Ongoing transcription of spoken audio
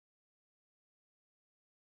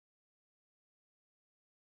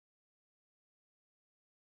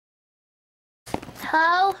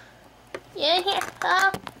Hello? You in here?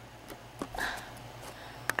 Hello?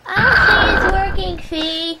 I don't think it's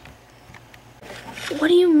working, Fee. What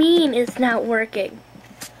do you mean it's not working?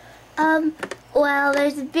 Well,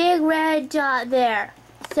 there's a big red dot there.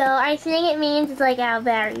 So I think it means it's like out of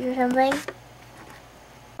batteries or something.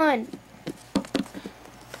 On.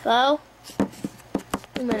 Hello?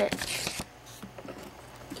 A minute.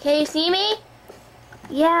 Can you see me?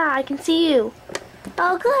 Yeah, I can see you.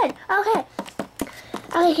 Oh, good. Okay.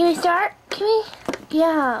 Okay, can we start? Can we?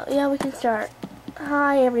 Yeah, we can start.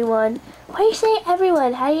 Hi, everyone. Why do you say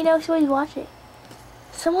everyone? How do you know somebody's watching?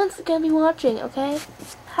 Someone's gonna be watching, okay?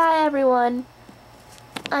 Hi, everyone.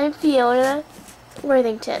 I'm Fiona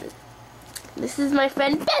Worthington. This is my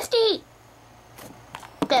friend Bestie!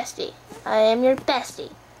 Bestie. I am your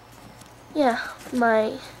bestie. Yeah,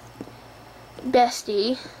 my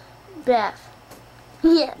bestie, Beth.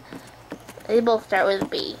 Yeah. They both start with a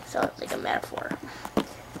B, so it's like a metaphor.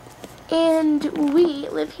 And we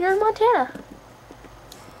live here in Montana.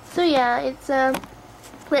 So yeah, it's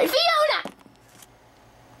Wait, Fiona!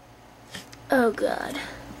 oh god.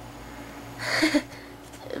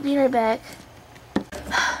 Be right back.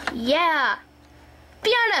 Yeah!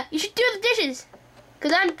 Fiona, you should do the dishes!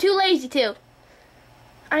 Cause I'm too lazy to.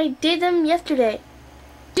 I did them yesterday.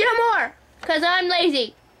 Do more! Cause I'm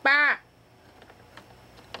lazy. Bah!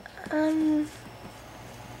 Hey,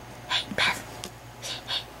 Beth.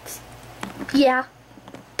 yeah.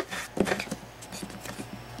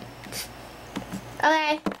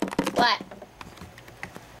 Okay. What?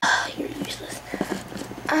 You're useless.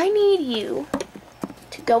 I need you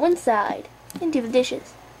to go inside and do the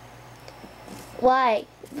dishes. Why?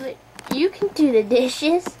 But you can do the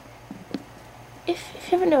dishes. If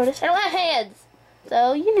you ever noticed, I don't have hands.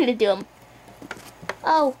 so you need to do them.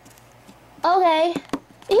 Oh. Okay.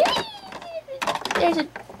 There's a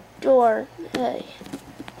door.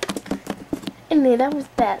 Anyway, that was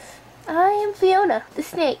Beth. I am Fiona, the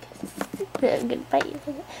snake. I'm gonna bite you.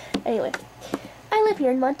 Anyway, I live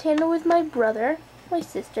here in Montana with my brother, my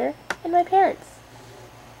sister, and my parents.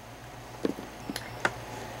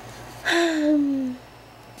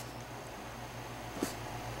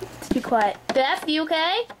 Let's be quiet. Beth, you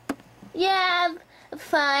okay? Yeah, I'm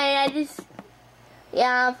fine.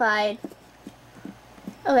 Yeah, I'm fine.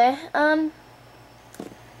 Okay,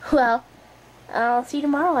 well, I'll see you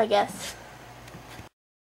tomorrow, I guess.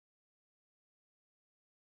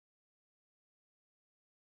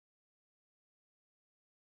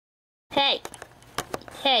 Hey.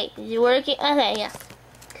 Hey, is it working? Okay, yeah.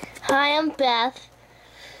 Hi, I'm Beth,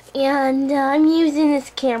 and I'm using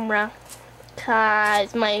this camera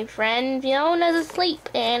because my friend Fiona's asleep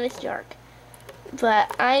and it's dark.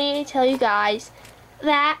 But I need to tell you guys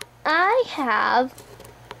that I have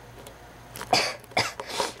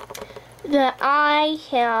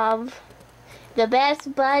the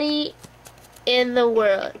best buddy in the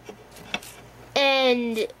world.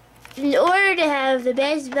 And in order to have the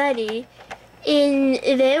best buddy in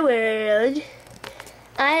the world,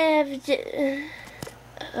 I have to...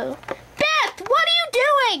 Beth, what are you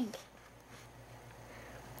doing?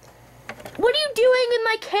 What are you doing with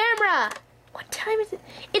my camera? What time is it?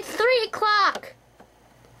 It's 3 o'clock.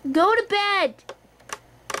 Go to bed.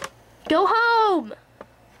 Go home.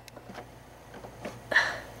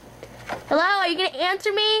 Hello, are you gonna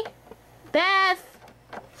answer me? Beth.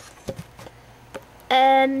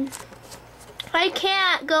 I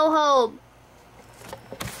can't go home.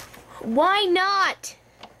 Why not?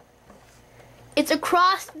 It's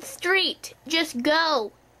across the street. Just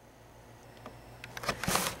go.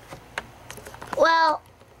 Well,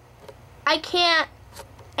 I can't.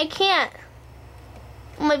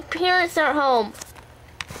 My parents aren't home.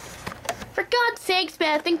 for God's sakes,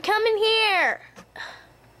 Beth, then come in here.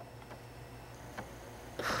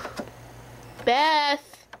 Beth.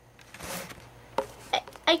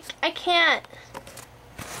 I can't.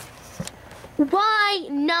 Why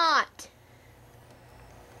not?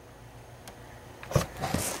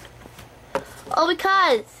 Oh,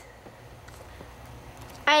 because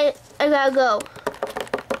I gotta go.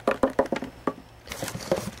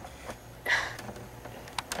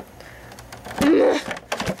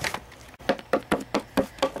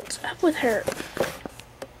 What's up with her?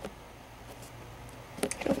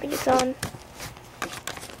 I don't think it's on.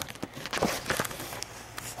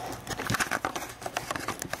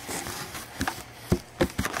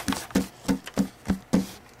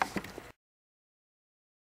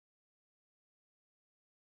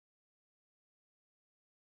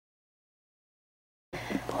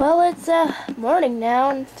 Well, it's morning now,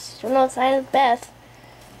 and still no sign of Beth.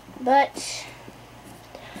 But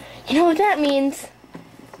you know what that means?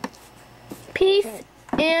 Peace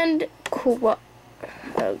and oh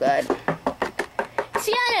god.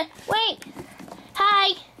 Sienna, wait.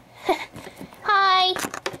 Hi. Hi.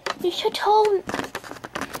 You should told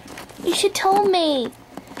me.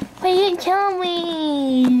 Why you didn't tell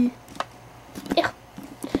me? Ew.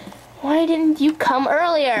 Why didn't you come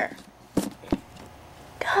earlier?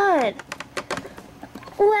 God.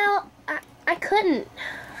 Well, I couldn't.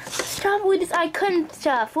 Stop with this I couldn't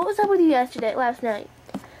stuff. What was up with you last night?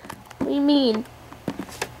 What do you mean?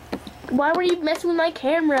 Why were you messing with my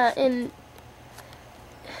camera and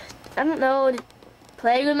I don't know,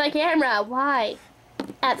 playing with my camera? Why?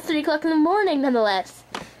 At 3 o'clock in the morning, nonetheless.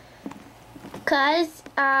 Cause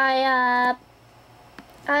I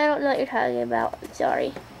don't know what you're talking about.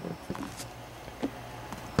 Sorry.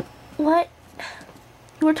 What?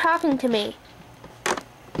 You were talking to me.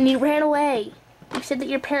 And you ran away. You said that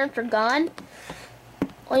your parents are gone?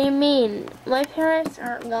 What do you mean? My parents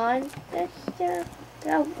aren't gone. They're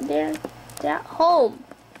at home.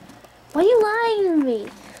 Why are you lying to me?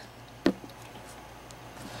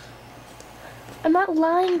 I'm not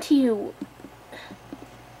lying to you.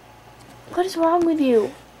 What is wrong with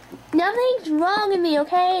you? Nothing's wrong with me,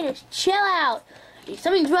 okay? Just chill out. If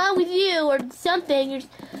something's wrong with you or something, you're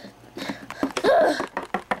just... Ugh.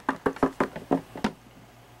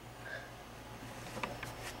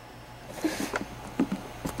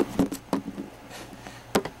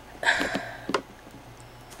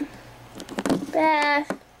 Beth,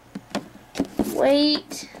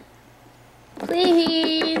 wait,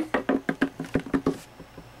 please.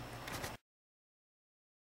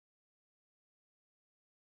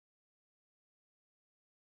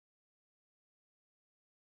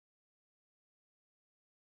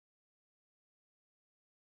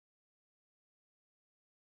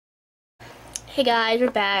 Hey guys, we're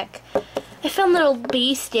back. I found a little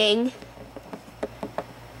bee sting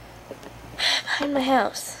behind my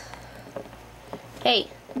house. Hey,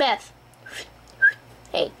 Beth.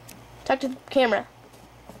 Hey, talk to the camera.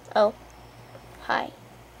 Oh, hi.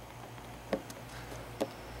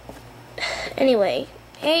 Anyway,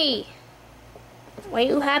 hey. Why are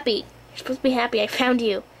you happy? You're supposed to be happy. I found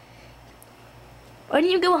you. Why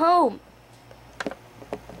didn't you go home?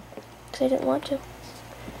 Because I didn't want to.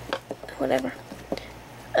 Whatever.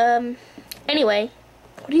 Anyway,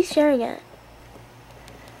 what are you staring at?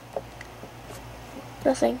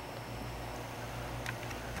 Nothing.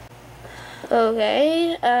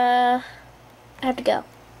 Okay, I have to go.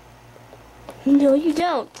 No, you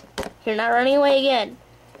don't. You're not running away again.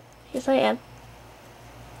 Yes, I am.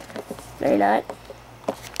 No, you're not.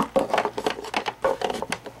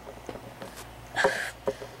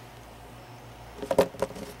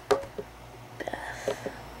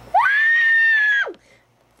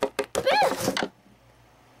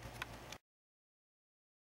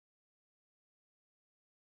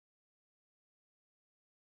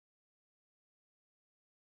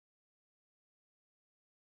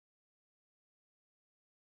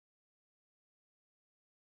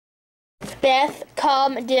 Beth,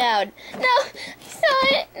 calm down. No, I saw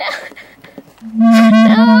it. No.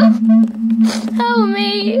 No. Help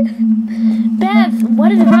me. Beth,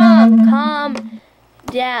 what is wrong? Calm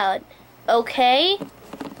down. Okay?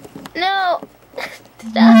 No.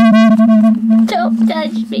 Stop. Don't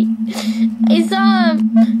touch me. I saw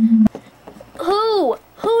him. Who?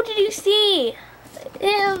 Who did you see?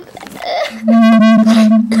 Him.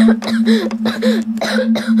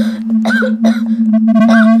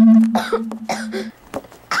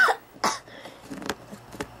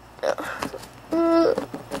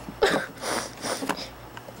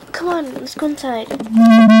 Come on, let's go inside.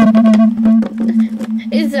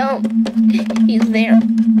 He's there.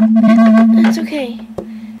 It's okay.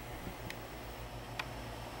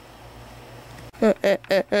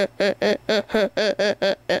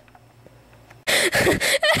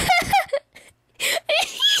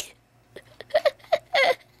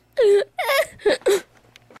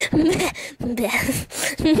 Beth.